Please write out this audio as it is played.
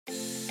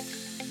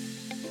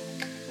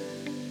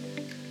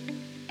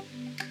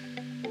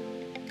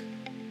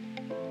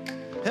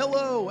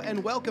Hello,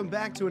 and welcome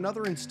back to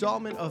another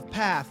installment of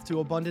Path to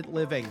Abundant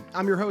Living.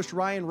 I'm your host,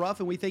 Ryan Ruff,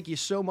 and we thank you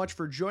so much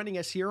for joining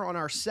us here on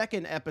our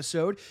second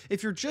episode.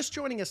 If you're just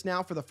joining us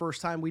now for the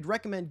first time, we'd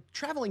recommend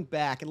traveling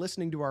back and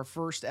listening to our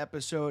first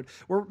episode,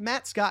 where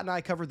Matt Scott and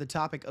I covered the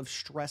topic of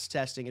stress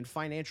testing and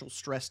financial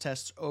stress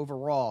tests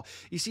overall.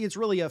 You see, it's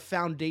really a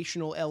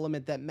foundational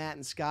element that Matt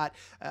and Scott,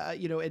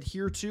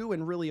 adhere to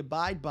and really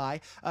abide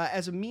by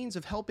as a means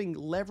of helping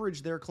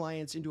leverage their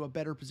clients into a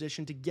better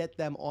position to get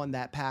them on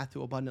that path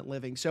to abundant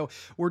living. So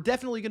we're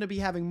definitely going to be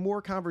having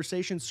more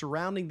conversations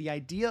surrounding the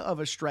idea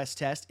of a stress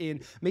test in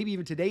maybe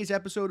even today's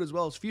episode as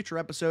well as future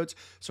episodes.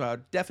 So I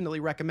would definitely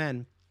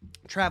recommend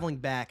traveling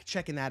back,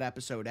 checking that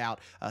episode out,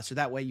 so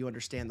that way you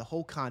understand the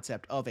whole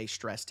concept of a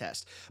stress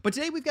test. But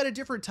today we've got a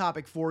different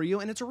topic for you,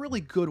 and it's a really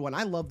good one.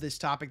 I love this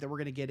topic that we're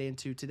going to get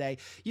into today.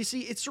 You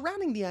see, it's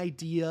surrounding the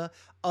idea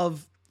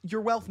of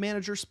your wealth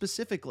manager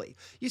specifically.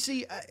 You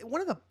see,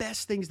 one of the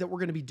best things that we're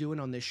going to be doing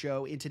on this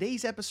show in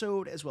today's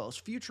episode, as well as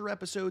future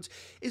episodes,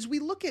 is we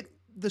look at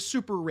the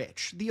super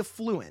rich, the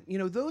affluent,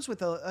 those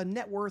with a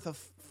net worth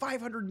of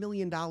 $500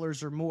 million or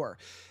more.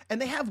 And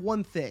they have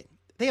one thing.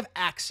 They have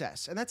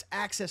access, and that's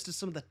access to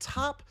some of the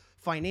top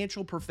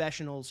financial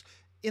professionals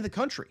in the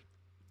country.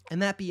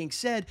 And that being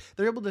said,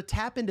 they're able to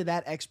tap into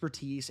that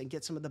expertise and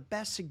get some of the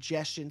best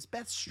suggestions,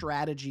 best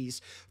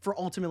strategies for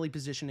ultimately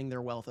positioning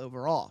their wealth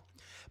overall.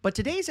 But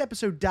today's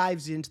episode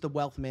dives into the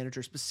wealth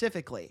manager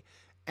specifically,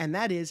 and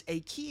that is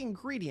a key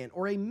ingredient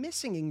or a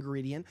missing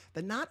ingredient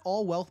that not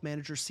all wealth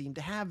managers seem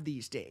to have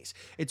these days.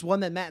 It's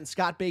one that Matt and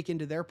Scott bake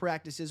into their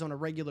practices on a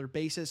regular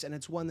basis, and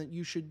it's one that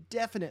you should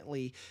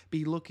definitely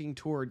be looking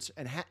towards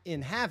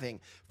and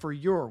having for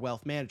your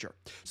wealth manager.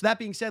 So that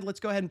being said, let's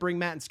go ahead and bring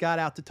Matt and Scott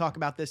out to talk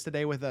about this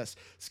today with us.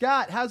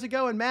 Scott, how's it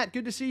going? Matt,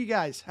 good to see you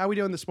guys. How are we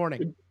doing this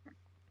morning?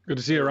 Good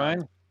to see you,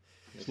 Ryan.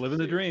 Just living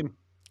the dream.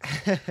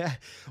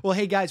 Well,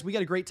 hey guys, we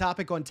got a great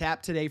topic on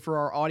tap today for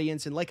our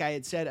audience. And like I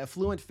had said,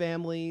 affluent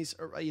families,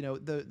 or,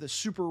 the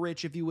super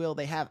rich, if you will,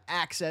 they have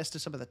access to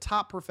some of the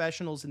top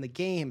professionals in the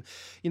game.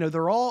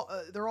 They're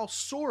all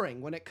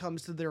soaring when it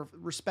comes to their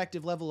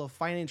respective level of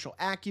financial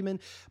acumen,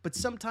 but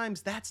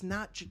sometimes it's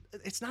not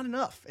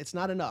enough. It's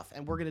not enough.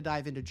 And we're going to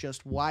dive into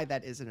just why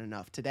that isn't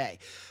enough today.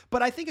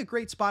 But I think a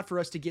great spot for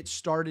us to get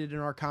started in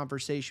our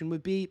conversation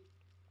would be,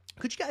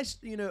 could you guys,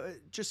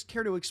 just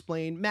care to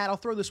explain? Matt, I'll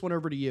throw this one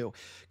over to you.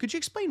 Could you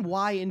explain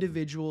why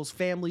individuals,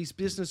 families,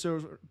 business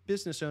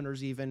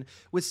owners even,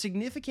 with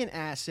significant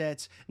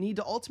assets need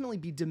to ultimately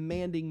be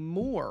demanding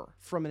more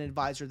from an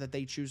advisor that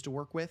they choose to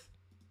work with?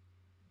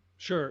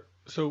 Sure.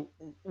 So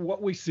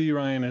what we see,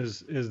 Ryan,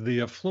 is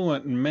the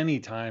affluent many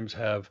times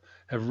have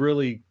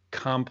really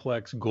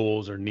complex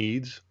goals or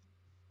needs.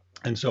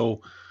 And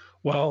so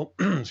while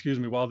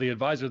the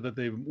advisor that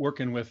they're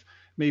working with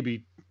may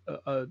be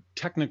a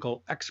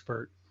technical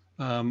expert,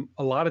 a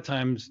lot of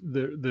times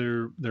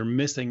they're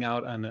missing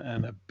out on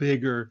a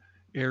bigger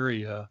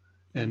area,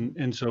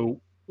 and so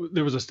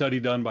there was a study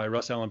done by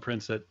Russ Allen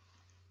Prince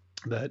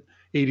that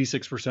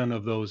 86%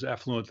 of those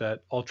affluent,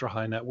 that ultra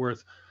high net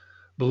worth,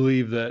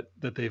 believe that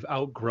they've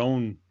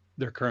outgrown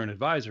their current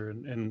advisor,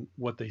 and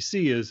what they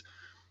see is,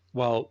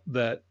 while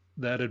that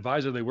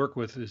advisor they work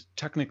with is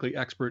technically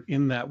expert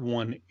in that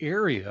one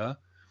area,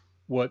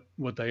 what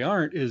they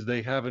aren't is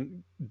they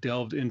haven't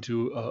delved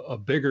into a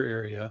bigger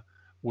area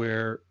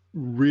where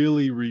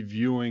really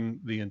reviewing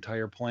the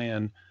entire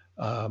plan.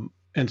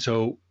 And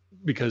so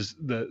because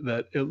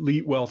that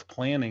elite wealth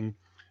planning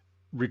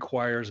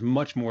requires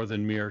much more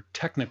than mere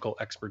technical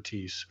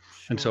expertise.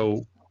 Sure. And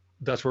so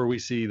that's where we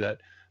see that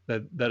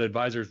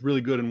advisor is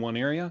really good in one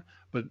area,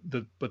 but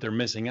they're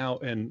missing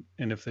out. And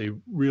if they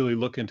really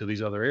look into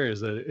these other areas,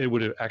 that it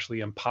would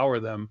actually empower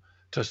them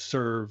to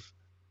serve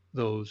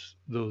those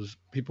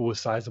people with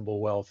sizable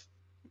wealth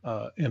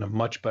in a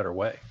much better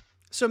way.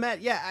 So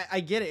Matt, yeah, I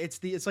get it.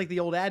 It's like the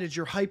old adage,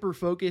 you're hyper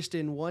focused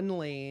in one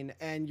lane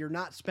and you're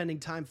not spending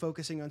time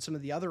focusing on some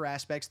of the other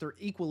aspects. They're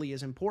equally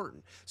as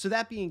important. So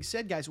that being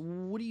said, guys,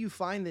 what do you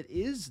find that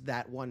is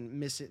that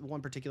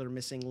one particular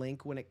missing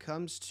link when it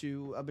comes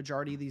to a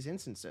majority of these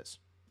instances?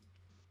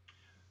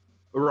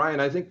 Ryan,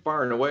 I think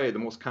far and away the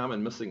most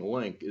common missing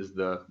link is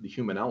the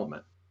human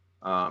element.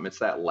 It's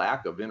that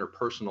lack of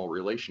interpersonal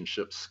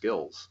relationship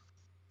skills.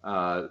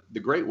 The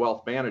great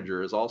wealth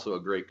manager is also a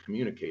great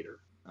communicator.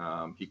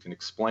 He can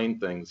explain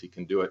things. He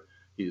can do it.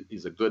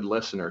 He's a good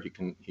listener.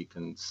 He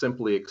can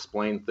simply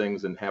explain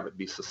things and have it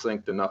be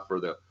succinct enough for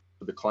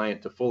the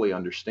client to fully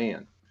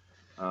understand.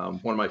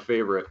 One of my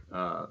favorite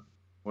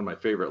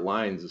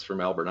lines is from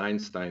Albert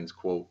Einstein's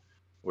quote,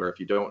 where if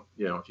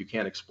you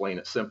can't explain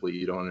it simply,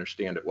 you don't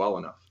understand it well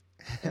enough.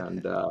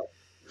 And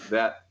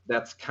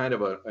that's kind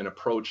of an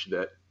approach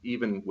that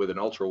even with an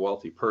ultra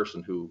wealthy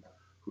person who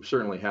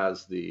certainly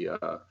has the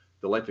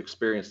life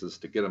experiences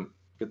to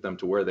get them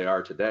to where they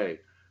are today,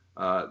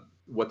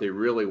 what they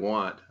really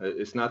want,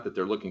 it's not that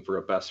they're looking for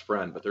a best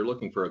friend, but they're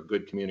looking for a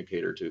good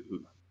communicator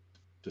to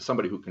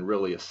somebody who can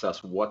really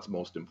assess what's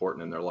most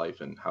important in their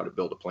life and how to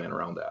build a plan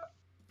around that.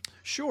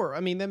 Sure. I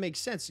mean, that makes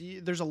sense.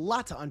 There's a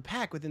lot to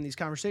unpack within these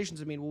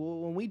conversations. I mean,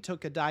 when we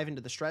took a dive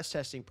into the stress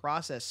testing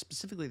process,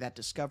 specifically that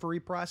discovery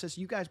process,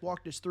 you guys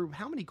walked us through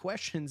how many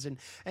questions and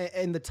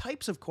the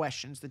types of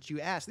questions that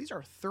you ask. These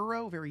are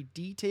thorough, very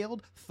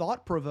detailed,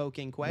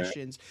 thought-provoking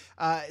questions.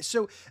 Right.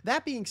 So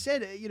that being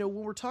said, when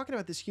we're talking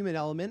about this human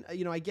element,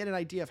 I get an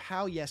idea of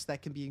how, yes,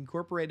 that can be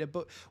incorporated,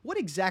 but what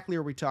exactly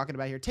are we talking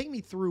about here? Take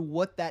me through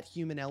what that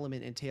human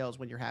element entails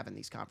when you're having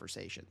these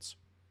conversations.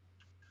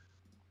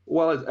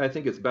 Well, I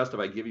think it's best if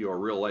I give you a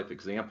real life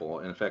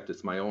example. In fact,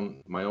 it's my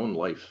own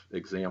life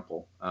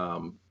example.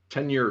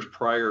 10 years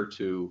prior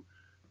to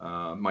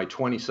my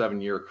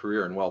 27-year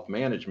career in wealth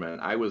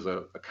management, I was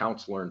a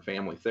counselor and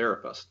family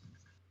therapist.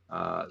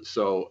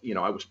 So,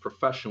 I was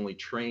professionally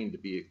trained to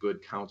be a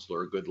good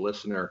counselor, a good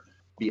listener,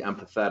 be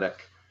empathetic.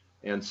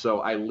 And so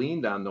I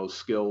leaned on those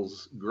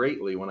skills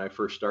greatly when I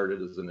first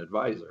started as an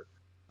advisor.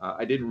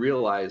 I didn't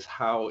realize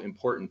how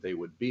important they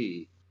would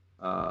be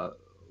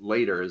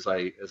later as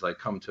I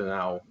come to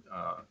now,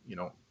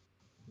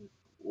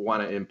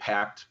 want to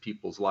impact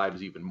people's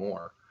lives even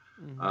more.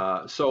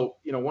 Mm-hmm. So,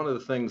 one of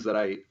the things that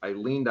I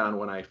leaned on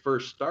when I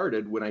first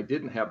started, when I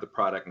didn't have the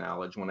product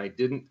knowledge, when I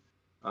didn't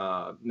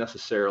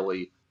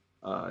necessarily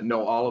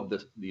know all of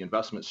the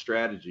investment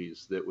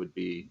strategies that would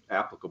be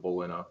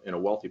applicable in a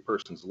wealthy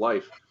person's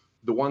life,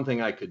 the one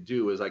thing I could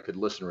do is I could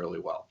listen really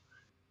well.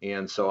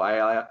 And so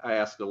I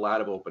asked a lot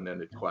of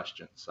open-ended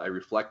questions. I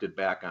reflected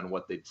back on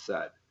what they'd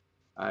said.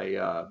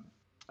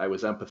 I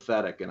was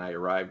empathetic, and I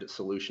arrived at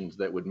solutions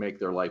that would make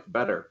their life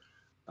better.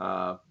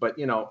 But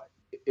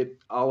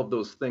all of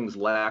those things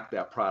lack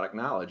that product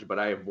knowledge, but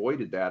I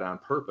avoided that on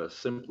purpose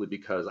simply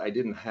because I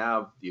didn't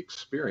have the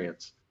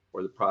experience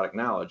or the product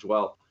knowledge.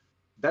 Well,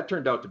 that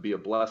turned out to be a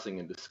blessing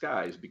in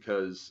disguise,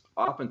 because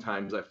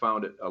oftentimes I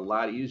found it a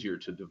lot easier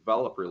to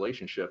develop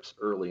relationships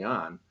early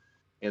on,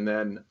 and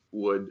then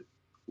would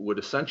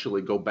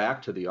essentially go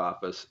back to the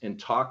office and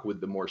talk with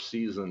the more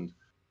seasoned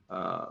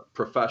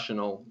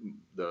professional,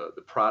 the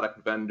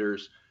product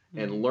vendors,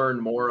 and learn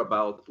more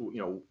about,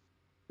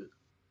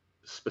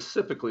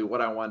 specifically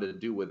what I wanted to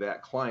do with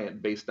that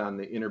client based on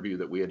the interview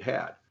that we had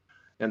had.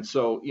 And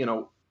so,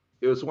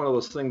 it was one of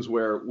those things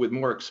where with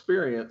more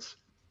experience,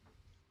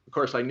 of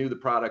course, I knew the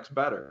products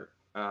better,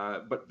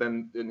 but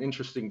then an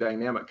interesting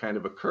dynamic kind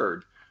of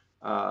occurred.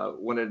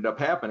 What ended up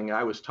happening,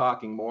 I was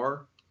talking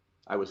more,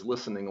 I was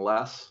listening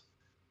less,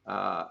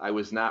 I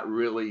was not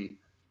really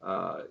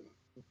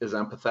as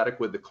empathetic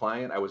with the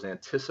client. I was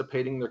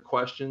anticipating their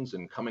questions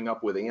and coming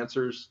up with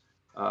answers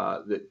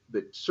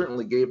that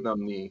certainly gave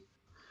them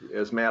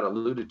as Matt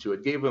alluded to,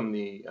 it gave them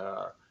the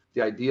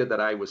idea that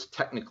I was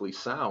technically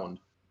sound,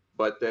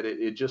 but that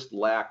it just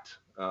lacked,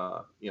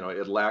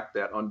 it lacked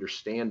that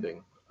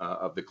understanding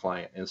of the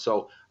client. And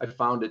so I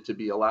found it to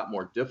be a lot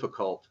more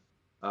difficult.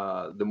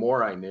 The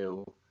more I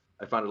knew,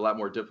 I found it a lot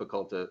more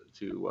difficult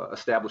to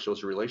establish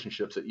those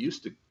relationships that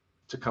used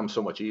to come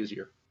so much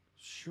easier.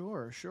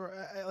 Sure.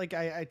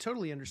 I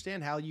totally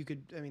understand how you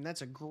could. I mean,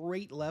 that's a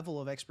great level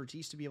of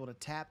expertise to be able to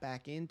tap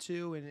back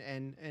into,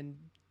 and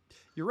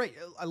you're right.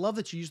 I love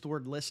that you use the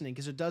word listening,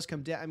 because it does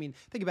come down. I mean,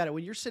 think about it.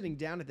 When you're sitting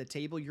down at the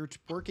table, you're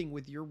working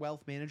with your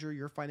wealth manager,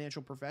 your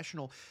financial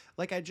professional.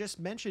 Like I just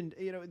mentioned,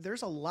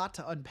 there's a lot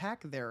to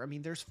unpack there. I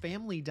mean, there's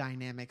family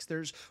dynamics,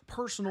 there's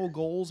personal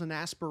goals and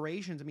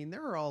aspirations. I mean,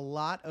 there are a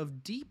lot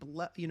of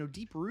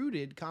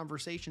deep-rooted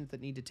conversations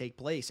that need to take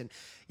place. And,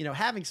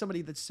 having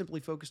somebody that's simply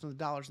focused on the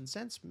dollars and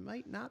cents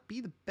might not be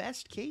the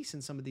best case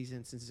in some of these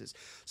instances.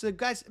 So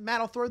guys,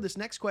 Matt, I'll throw this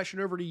next question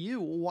over to you.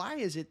 Why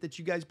is it that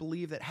you guys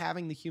believe that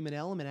having the human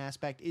element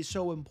aspect is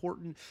so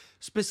important,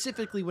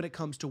 specifically when it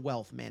comes to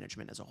wealth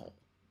management as a whole?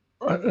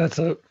 That's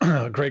a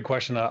great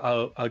question.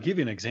 I'll give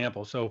you an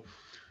example. So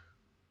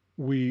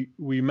we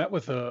met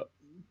with a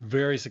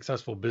very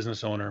successful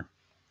business owner,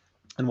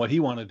 and what he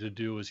wanted to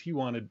do is he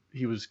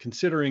was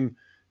considering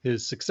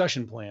his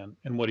succession plan,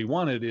 and what he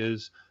wanted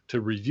is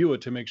to review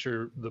it to make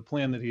sure the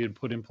plan that he had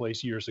put in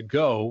place years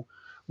ago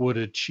would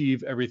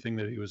achieve everything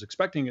that he was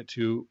expecting it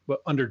to,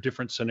 but under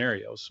different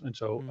scenarios. And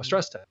so a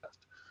stress test.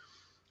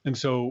 And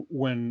so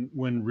when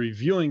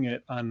reviewing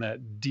it on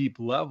that deep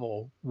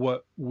level,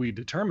 what we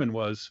determined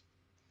was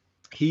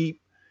he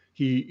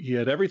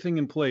had everything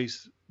in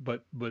place,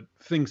 but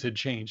things had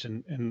changed.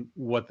 And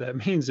what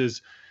that means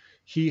is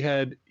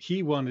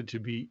he wanted to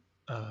be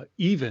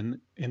even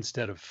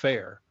instead of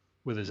fair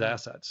with his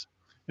assets.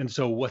 And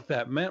so what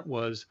that meant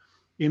was,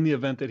 in the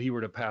event that he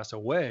were to pass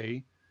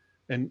away,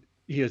 and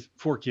he has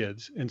 4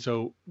 kids. And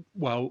so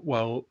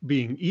while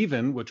being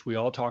even, which we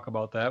all talk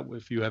about that,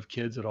 if you have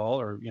kids at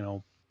all, or,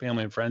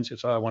 family and friends,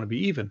 it's, I want to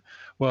be even.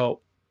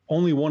 Well,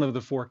 only one of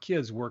the 4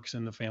 kids works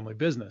in the family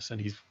business,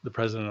 and he's the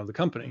president of the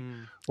company.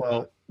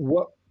 Well,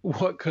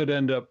 what could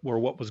end up, or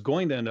what was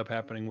going to end up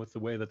happening with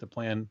the way that the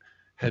plan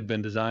had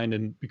been designed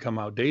and become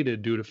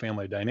outdated due to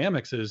family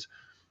dynamics is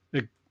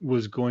it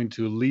was going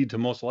to lead to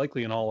most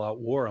likely an all-out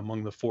war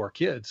among the 4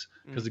 kids.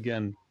 Because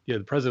again, you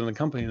had the president of the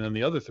company and then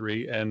the other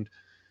 3, and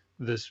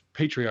this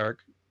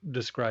patriarch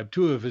describe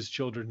two of his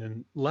children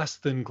in less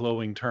than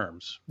glowing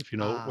terms, if you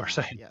know what we're Ah,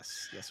 saying.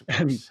 yes, yes, of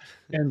And course.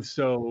 and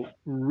so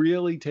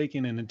really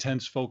taking an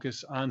intense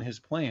focus on his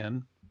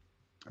plan,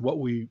 what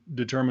we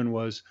determined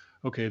was,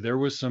 okay, there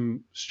was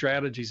some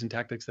strategies and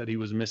tactics that he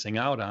was missing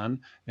out on,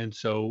 and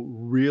so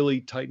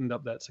really tightened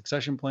up that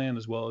succession plan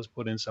as well as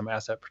put in some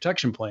asset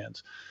protection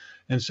plans.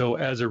 And so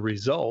as a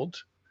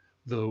result,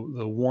 the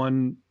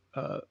one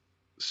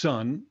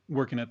son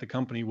working at the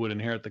company would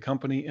inherit the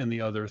company, and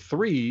the other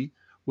three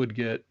would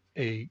get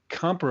a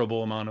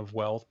comparable amount of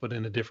wealth, but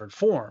in a different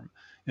form.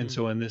 And Mm,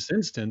 so in this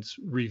instance,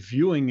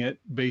 reviewing it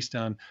based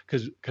on,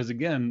 because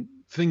again,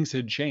 things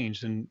had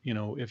changed. And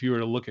if you were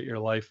to look at your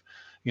life,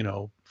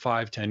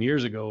 5, 10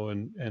 years ago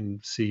and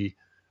see,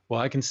 well,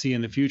 I can see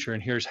in the future,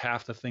 and here's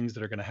half the things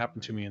that are going to happen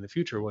to right. me in the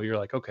future. Well, you're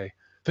like, okay,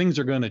 things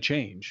are going to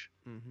change,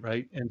 Hmm.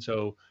 right? And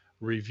so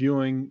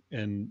reviewing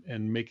and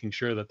making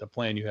sure that the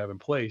plan you have in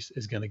place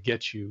is going to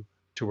get you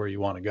to where you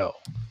want to go.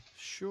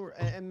 Sure.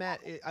 And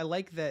Matt, I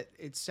like that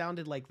it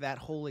sounded like that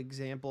whole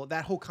example,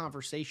 that whole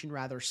conversation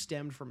rather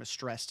stemmed from a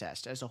stress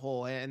test as a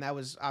whole. And that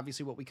was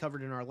obviously what we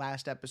covered in our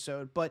last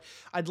episode. But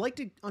I'd like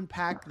to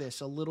unpack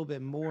this a little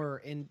bit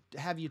more and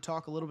have you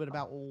talk a little bit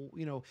about,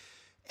 well,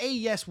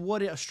 yes,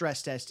 what a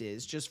stress test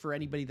is, just for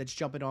anybody that's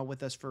jumping on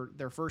with us for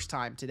their first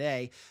time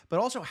today, but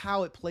also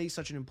how it plays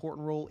such an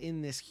important role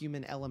in this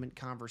human element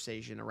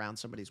conversation around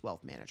somebody's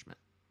wealth management.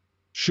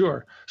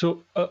 Sure.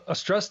 So a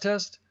stress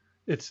test,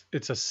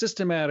 it's a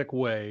systematic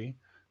way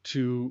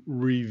to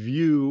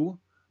review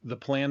the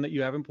plan that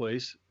you have in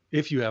place,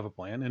 if you have a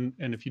plan,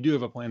 and if you do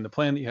have a plan, the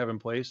plan that you have in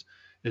place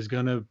is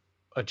going to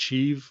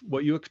achieve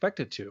what you expect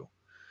it to.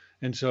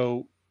 And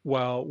so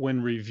while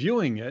when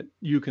reviewing it,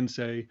 you can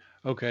say,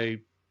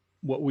 okay,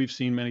 what we've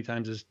seen many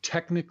times is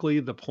technically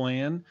the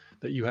plan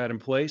that you had in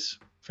place,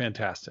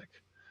 fantastic.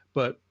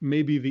 But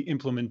maybe the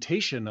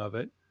implementation of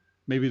it,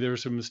 maybe there were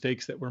some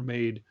mistakes that were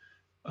made,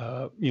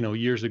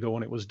 years ago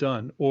when it was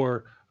done.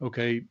 Or,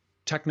 okay,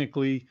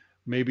 technically,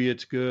 maybe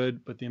it's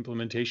good, but the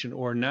implementation,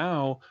 or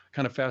now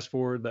kind of fast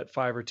forward that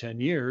 5 or 10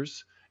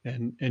 years,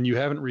 and you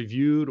haven't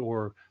reviewed,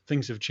 or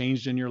things have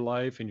changed in your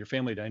life and your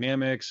family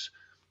dynamics,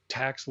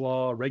 tax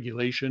law,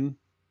 regulation.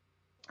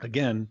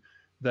 Again,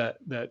 that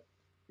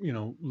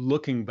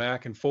looking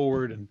back and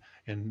forward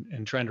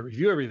and trying to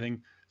review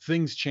everything,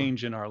 things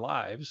change in our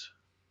lives,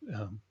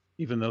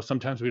 even though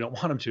sometimes we don't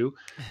want them to.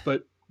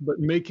 But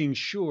making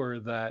sure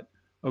that,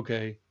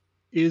 okay,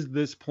 is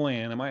this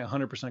plan? Am I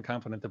 100%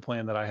 confident the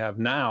plan that I have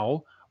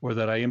now, or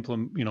that I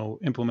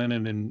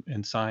implemented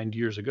and signed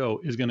years ago,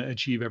 is going to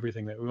achieve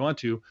everything that we want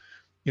to,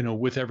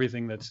 with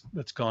everything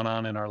that's gone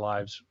on in our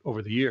lives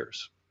over the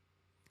years.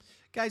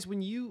 Guys,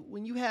 when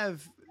you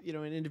have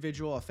an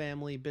individual, a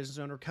family, business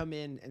owner come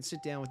in and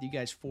sit down with you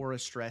guys for a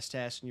stress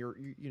test, and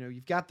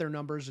you've got their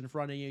numbers in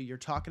front of you, you're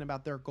talking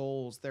about their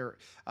goals, their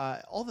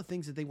all the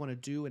things that they want to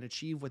do and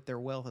achieve with their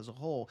wealth as a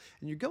whole,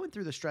 and you're going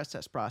through the stress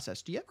test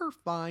process. Do you ever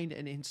find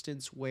an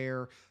instance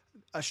where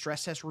a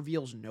stress test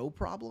reveals no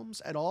problems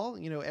at all?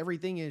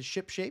 Everything is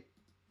ship shape.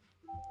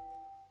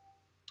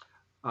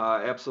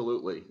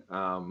 Absolutely.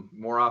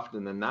 More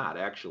often than not,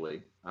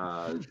 actually.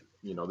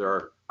 There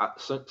are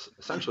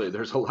essentially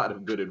there's a lot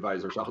of good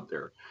advisors out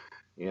there,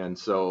 and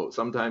so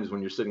sometimes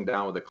when you're sitting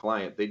down with a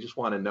client, they just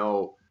want to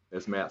know,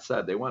 as Matt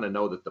said, they want to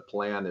know that the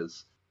plan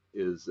is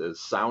as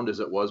sound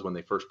as it was when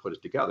they first put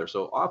it together.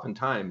 So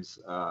oftentimes,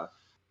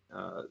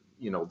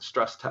 the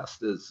stress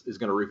test is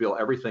going to reveal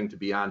everything to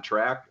be on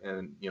track,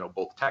 and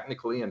both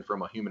technically and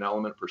from a human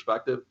element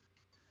perspective.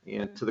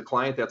 And to the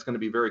client, that's going to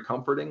be very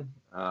comforting.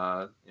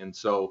 And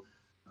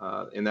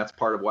that's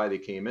part of why they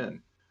came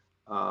in.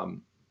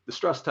 The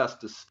stress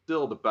test is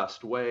still the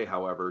best way,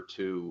 however,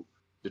 to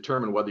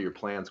determine whether your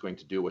plan is going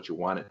to do what you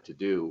want it to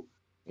do,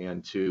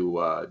 and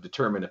to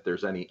determine if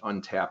there's any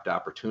untapped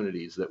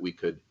opportunities that we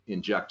could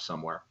inject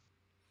somewhere.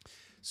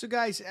 So,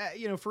 guys,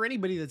 for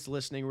anybody that's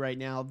listening right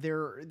now,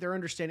 they're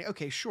understanding.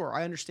 Okay, sure,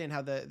 I understand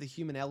how the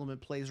human element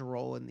plays a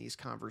role in these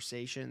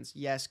conversations.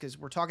 Yes, because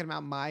we're talking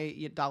about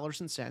my dollars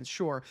and cents,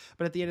 sure.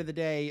 But at the end of the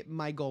day,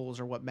 my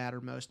goals are what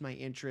matter most. My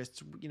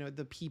interests,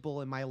 the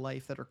people in my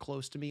life that are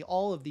close to me.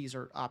 All of these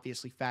are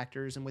obviously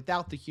factors, and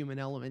without the human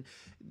element,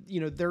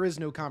 there is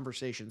no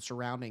conversation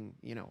surrounding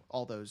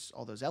all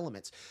those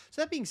elements.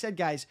 So that being said,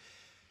 guys.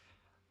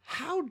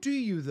 How do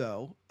you,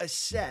 though,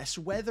 assess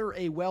whether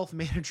a wealth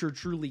manager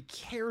truly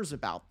cares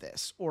about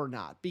this or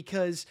not?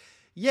 Because,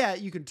 yeah,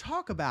 you can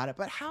talk about it,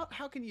 but how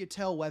can you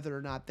tell whether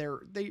or not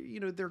they're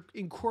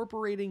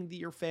incorporating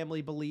your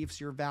family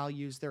beliefs, your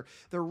values? They're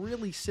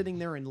really sitting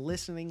there and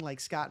listening, like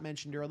Scott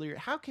mentioned earlier.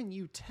 How can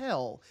you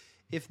tell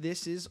if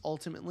this is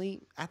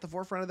ultimately at the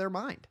forefront of their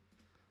mind?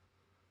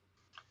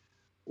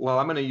 Well,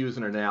 I'm going to use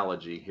an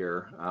analogy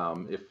here.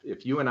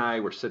 If you and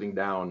I were sitting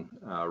down,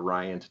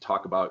 Ryan, to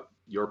talk about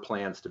your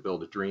plans to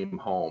build a dream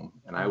home,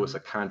 and I was Mm-hmm.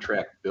 a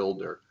contract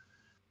builder,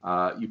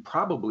 you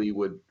probably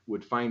would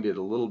find it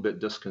a little bit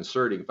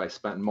disconcerting if I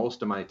spent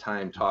most of my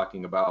time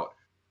talking about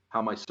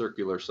how my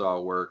circular saw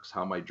works,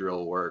 how my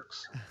drill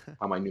works,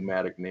 how my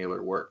pneumatic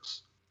nailer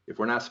works. if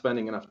we're not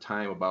spending enough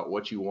time about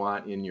what you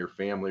want in your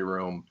family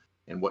room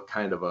and what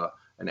kind of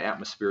an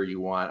atmosphere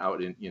you want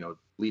out in,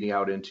 leading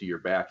out into your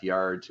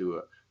backyard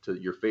to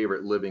your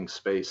favorite living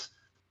space,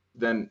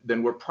 then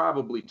we're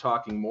probably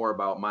talking more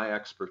about my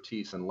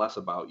expertise and less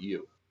about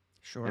you.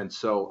 Sure. And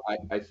so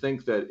I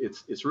think that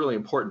it's really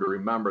important to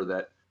remember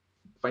that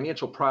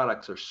financial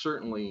products are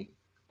certainly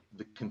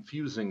the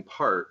confusing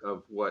part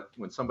of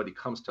when somebody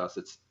comes to us,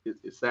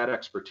 it's that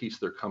expertise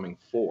they're coming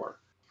for.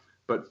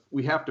 But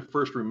we have to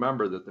first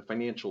remember that the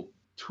financial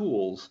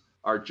tools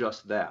are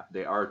just that.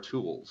 They are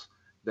tools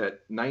that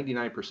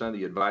 99% of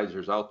the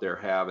advisors out there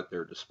have at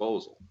their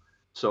disposal.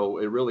 So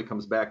it really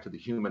comes back to the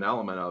human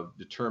element of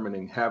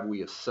determining, have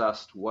we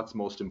assessed what's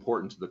most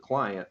important to the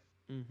client,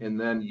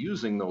 and then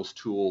using those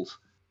tools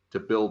to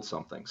build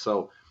something.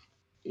 So,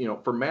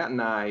 for Matt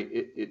and I,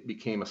 it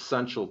became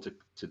essential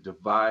to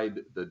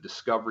divide the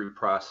discovery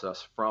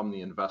process from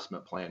the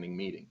investment planning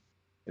meeting.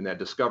 And that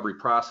discovery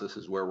process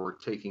is where we're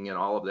taking in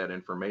all of that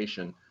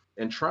information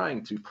and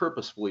trying to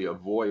purposefully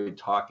avoid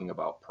talking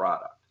about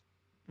product.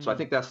 So I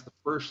think that's the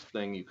first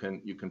thing you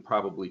can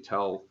probably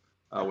tell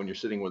when you're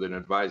sitting with an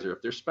advisor.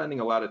 If they're spending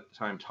a lot of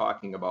time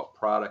talking about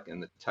product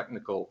and the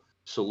technical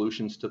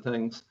solutions to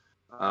things,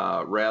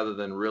 rather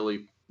than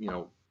really,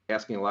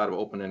 asking a lot of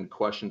open-ended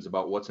questions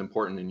about what's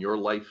important in your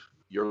life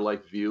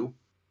view,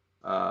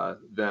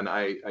 then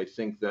I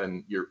think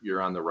then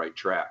you're on the right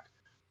track.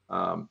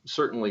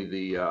 Certainly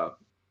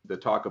the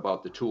talk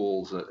about the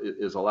tools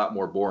is a lot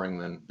more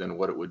boring than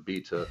what it would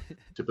be to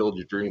build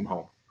your dream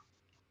home.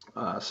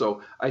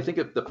 So I think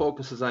if the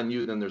focus is on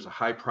you, then there's a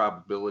high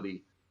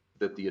probability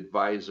that the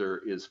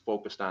advisor is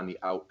focused on the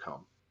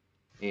outcome.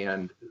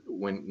 And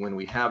when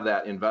we have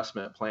that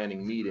investment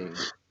planning meeting,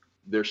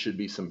 there should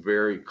be some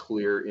very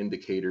clear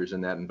indicators in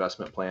that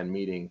investment plan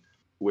meeting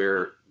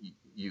where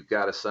you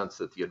got a sense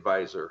that the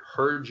advisor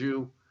heard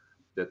you,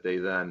 that they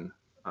then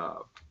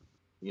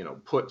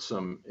put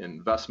some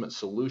investment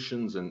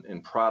solutions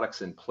and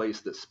products in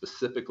place that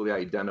specifically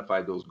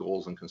identified those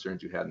goals and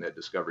concerns you had in that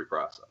discovery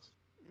process.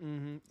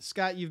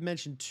 Scott, you've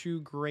mentioned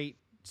two great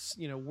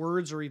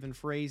words or even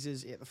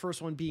phrases. The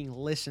first one being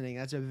listening.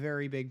 That's a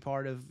very big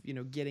part of,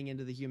 getting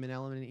into the human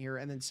element here.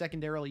 And then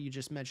secondarily, you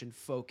just mentioned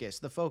focus.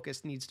 The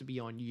focus needs to be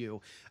on you.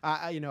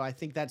 I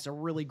think that's a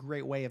really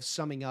great way of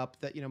summing up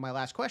that, my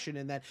last question,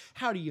 in that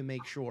how do you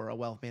make sure a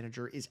wealth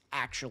manager is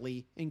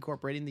actually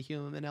incorporating the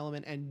human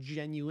element and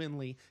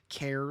genuinely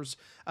cares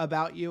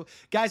about you?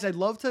 Guys, I'd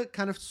love to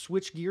kind of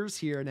switch gears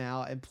here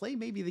now and play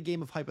maybe the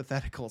game of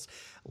hypotheticals.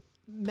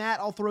 Matt,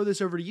 I'll throw this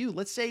over to you.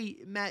 Let's say,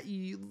 Matt,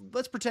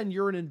 let's pretend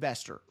you're an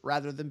investor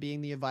rather than being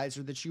the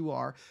advisor that you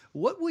are.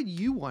 What would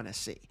you want to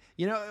see?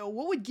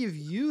 What would give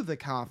you the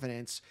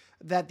confidence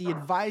that the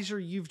advisor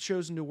you've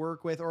chosen to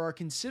work with or are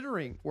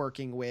considering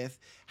working with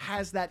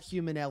has that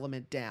human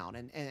element down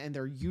and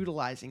they're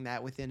utilizing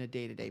that within a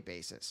day-to-day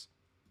basis?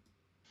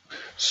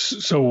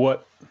 So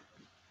what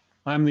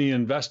I'm the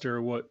investor,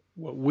 what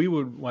we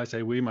would, when I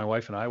say we, my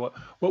wife and I,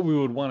 what we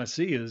would want to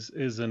see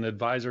is an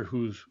advisor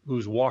who's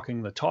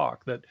walking the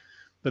talk, that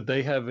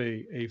they have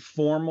a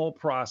formal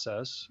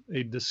process,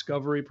 a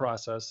discovery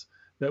process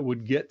that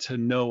would get to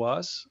know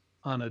us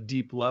on a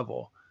deep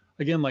level.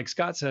 Again, like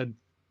Scott said,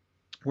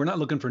 we're not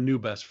looking for new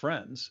best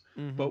friends,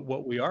 but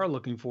what we are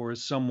looking for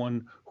is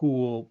someone who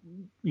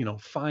will,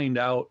 find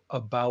out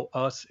about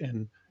us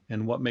and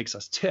what makes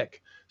us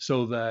tick,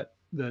 so that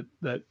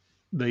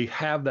they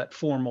have that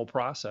formal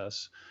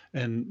process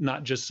and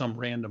not just some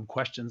random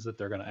questions that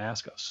they're going to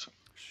ask us.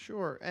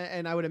 Sure.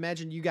 And I would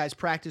imagine you guys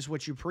practice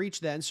what you preach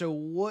then. So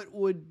what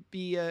would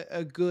be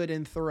a good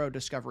and thorough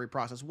discovery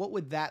process? What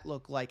would that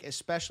look like,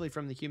 especially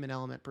from the human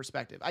element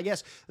perspective? I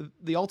guess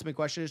the ultimate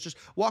question is just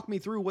walk me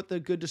through what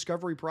the good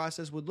discovery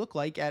process would look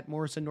like at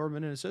Morrison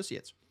Norman and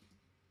Associates.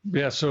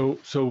 Yeah. So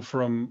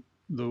from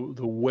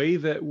the way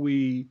that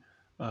we,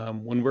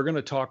 when we're going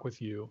to talk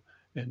with you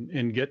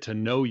and get to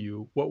know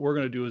you, what we're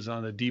going to do is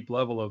on a deep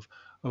level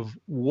of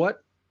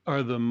what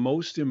are the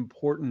most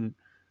important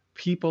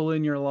people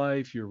in your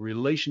life, your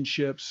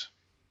relationships,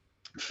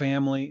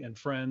 family and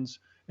friends,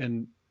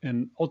 and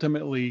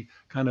ultimately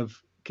kind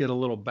of get a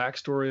little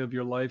backstory of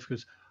your life,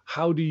 because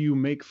how do you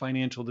make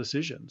financial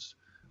decisions?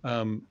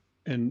 And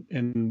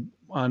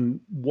on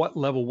what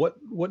level,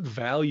 what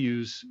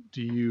values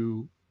do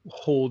you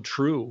hold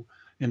true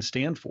and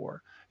stand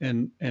for?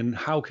 And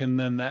how can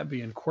then that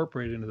be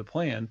incorporated into the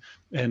plan,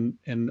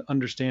 and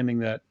understanding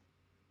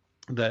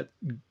that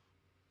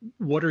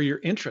what are your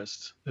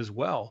interests as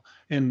well,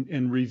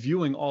 and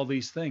reviewing all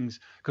these things,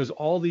 because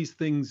all these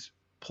things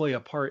play a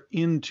part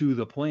into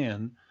the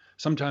plan.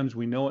 Sometimes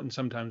we know it and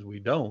sometimes we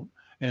don't.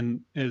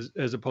 And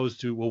as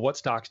opposed to, well, what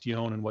stocks do you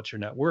own and what's your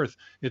net worth?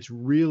 It's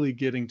really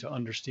getting to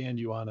understand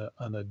you on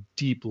a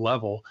deep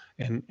level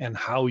and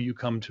how you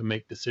come to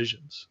make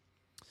decisions.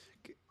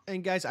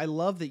 And guys, I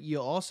love that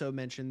you also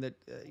mentioned that,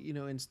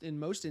 in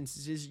most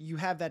instances, you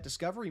have that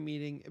discovery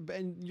meeting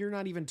and you're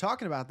not even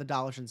talking about the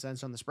dollars and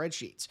cents on the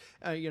spreadsheets.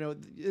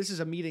 This is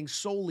a meeting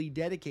solely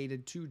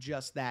dedicated to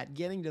just that,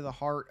 getting to the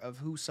heart of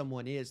who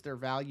someone is, their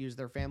values,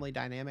 their family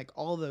dynamic,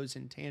 all those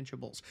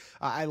intangibles.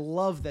 I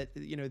love that,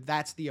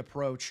 that's the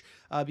approach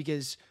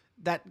because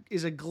that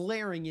is a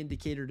glaring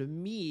indicator to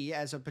me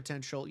as a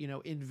potential,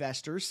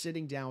 investor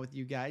sitting down with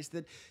you guys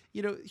that,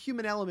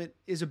 human element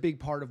is a big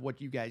part of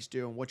what you guys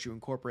do and what you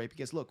incorporate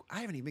because look, I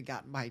haven't even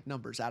gotten my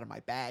numbers out of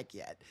my bag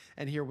yet.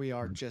 And here we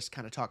are just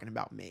kind of talking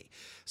about me.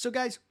 So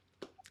guys,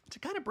 to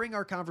kind of bring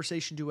our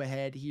conversation to a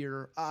head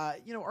here,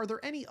 are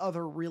there any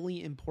other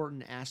really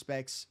important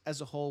aspects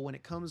as a whole when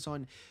it comes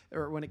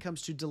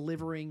to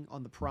delivering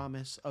on the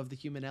promise of the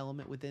human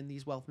element within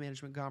these wealth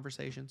management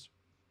conversations?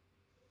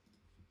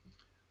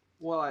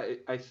 Well,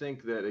 I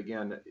think that,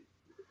 again,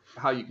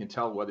 how you can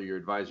tell whether your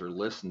advisor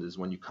listened is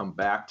when you come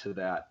back to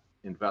that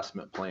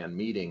investment plan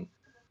meeting.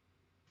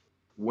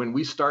 When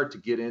we start to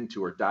get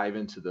into or dive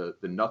into the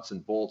nuts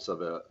and bolts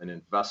of an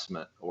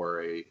investment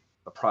or a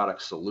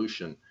product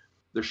solution,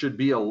 you should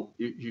be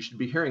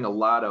hearing a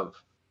lot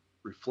of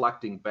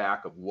reflecting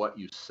back of what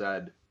you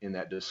said in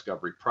that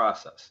discovery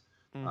process.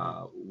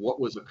 Mm-hmm.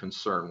 What was a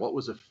concern? What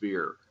was a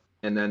fear?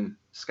 And then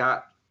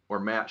Scott or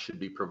Matt should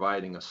be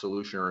providing a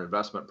solution or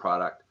investment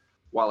product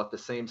while at the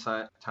same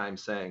time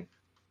saying,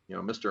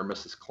 Mr. or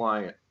Mrs.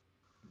 Client,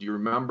 do you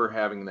remember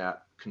having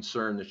that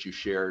concern that you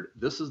shared?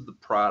 This is the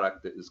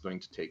product that is going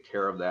to take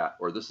care of that,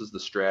 or this is the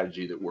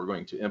strategy that we're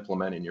going to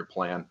implement in your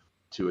plan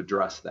to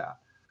address that.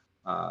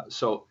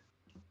 So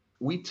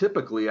we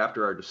typically,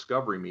 after our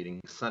discovery meeting,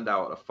 send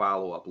out a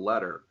follow-up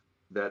letter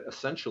that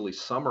essentially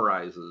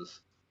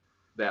summarizes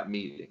that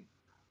meeting.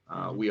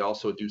 We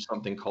also do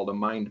something called a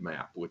mind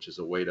map, which is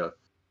a way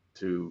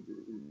to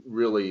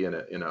really, in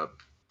a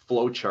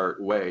flowchart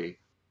way,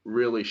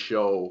 really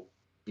show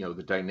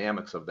the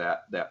dynamics of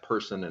that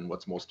person and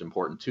what's most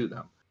important to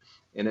them.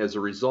 And as a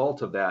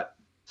result of that,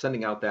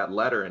 sending out that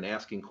letter and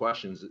asking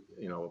questions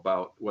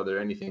about whether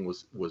anything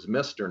was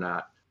missed or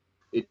not,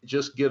 it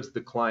just gives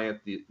the client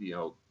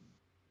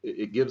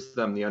it gives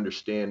them the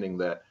understanding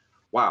that,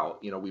 wow,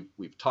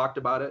 we've talked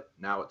about it,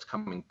 now it's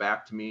coming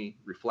back to me,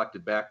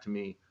 reflected back to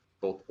me,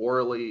 both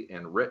orally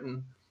and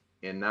written,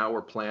 and now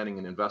we're planning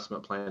and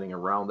investment planning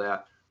around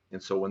that.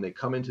 And so when they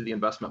come into the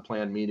investment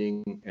plan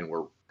meeting and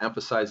we're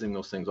emphasizing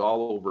those things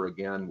all over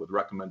again with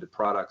recommended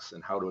products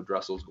and how to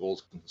address those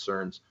goals and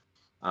concerns,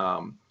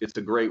 it's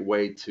a great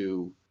way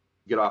to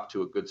get off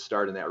to a good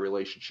start in that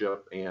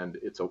relationship. And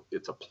it's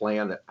a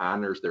plan that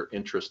honors their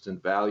interests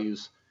and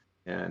values.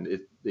 And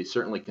they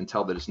certainly can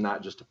tell that it's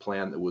not just a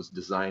plan that was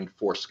designed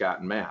for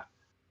Scott and Matt.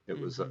 It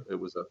was a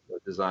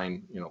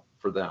design,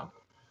 for them.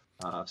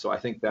 So I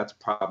think that's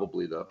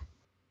probably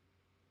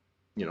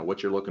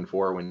what you're looking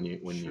for when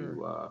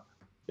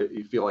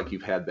you feel like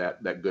you've had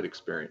that good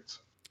experience.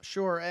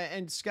 Sure.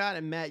 And Scott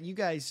and Matt, you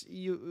guys,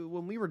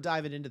 when we were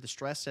diving into the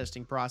stress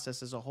testing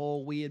process as a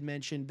whole, we had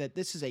mentioned that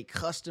this is a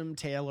custom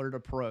tailored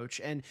approach,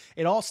 and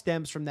it all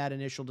stems from that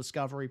initial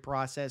discovery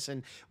process.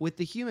 And with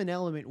the human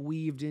element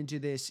weaved into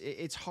this,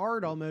 it's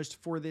hard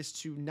almost for this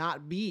to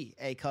not be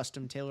a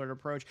custom tailored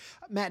approach.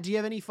 Matt, do you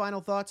have any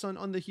final thoughts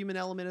on the human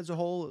element as a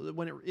whole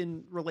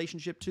in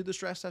relationship to the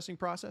stress testing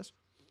process?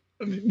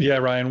 Yeah,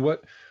 Ryan,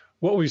 what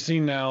we've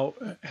seen now,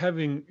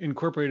 having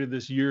incorporated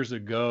this years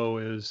ago,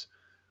 is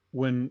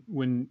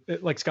when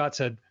like Scott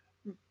said,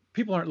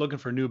 people aren't looking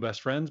for new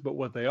best friends, but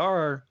what they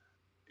are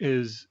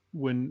is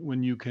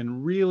when you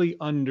can really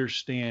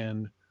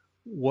understand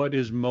what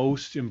is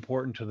most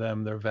important to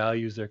them, their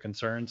values, their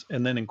concerns,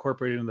 and then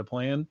incorporate it in the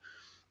plan.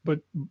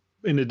 But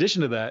in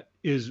addition to that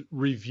is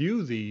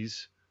review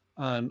these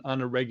on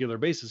a regular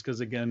basis,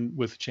 because again,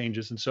 with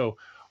changes. And so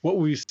what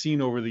we've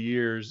seen over the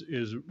years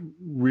is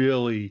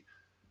really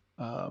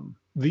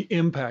the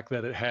impact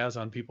that it has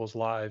on people's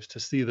lives to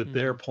see that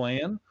their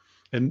plan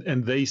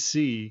and they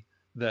see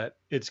that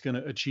it's going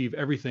to achieve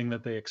everything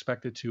that they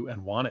expect it to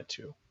and want it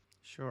to.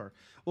 Sure.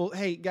 Well,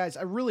 hey, guys,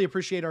 I really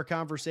appreciate our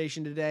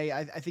conversation today.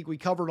 I think we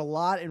covered a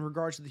lot in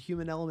regards to the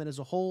human element as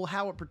a whole,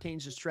 how it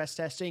pertains to stress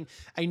testing.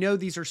 I know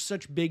these are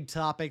such big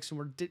topics,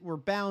 and we're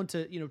bound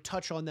to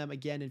touch on them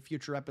again in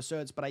future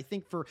episodes. But I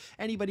think for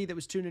anybody that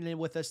was tuning in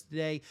with us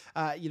today,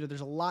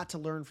 there's a lot to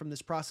learn from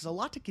this process, a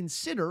lot to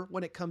consider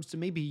when it comes to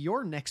maybe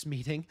your next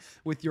meeting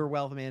with your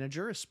wealth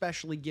manager,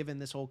 especially given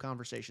this whole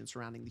conversation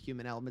surrounding the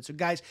human element. So,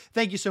 guys,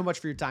 thank you so much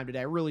for your time today.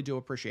 I really do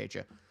appreciate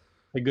you.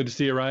 Hey, good to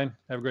see you, Ryan.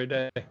 Have a great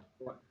day.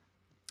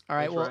 All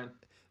right. Well,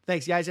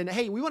 thanks, guys. And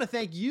hey, we want to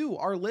thank you,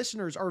 our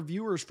listeners, our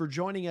viewers, for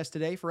joining us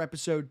today for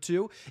episode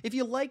 2. If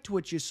you liked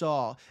what you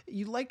saw,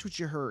 you liked what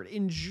you heard,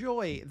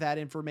 enjoy that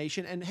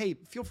information. And hey,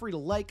 feel free to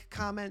like,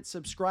 comment,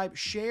 subscribe,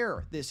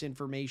 share this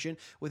information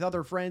with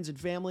other friends and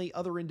family,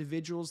 other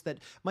individuals that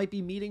might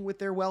be meeting with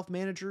their wealth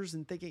managers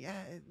and thinking,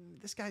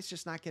 this guy's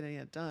just not getting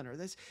it done. Or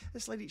this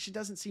lady, she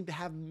doesn't seem to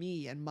have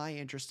me and my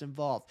interest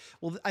involved.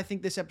 Well, I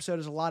think this episode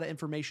is a lot of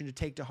information to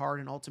take to heart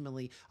and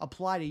ultimately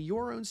apply to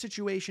your own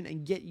situation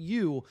and get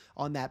you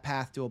on that that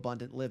path to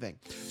abundant living.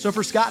 So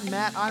for Scott and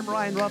Matt, I'm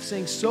Ryan Ruff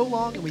saying so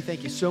long, and we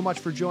thank you so much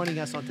for joining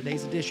us on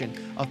today's edition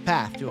of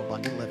Path to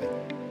Abundant Living.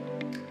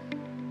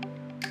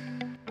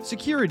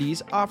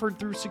 Securities offered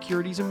through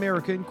Securities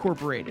America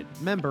Incorporated,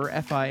 member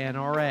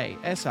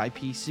FINRA,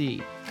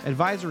 SIPC.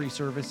 Advisory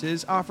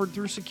services offered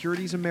through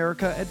Securities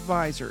America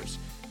Advisors.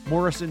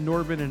 Morrison,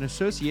 Norbin and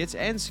Associates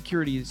and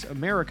Securities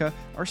America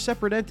are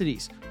separate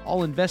entities.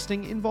 All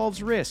investing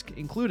involves risk,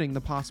 including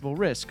the possible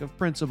risk of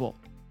principal.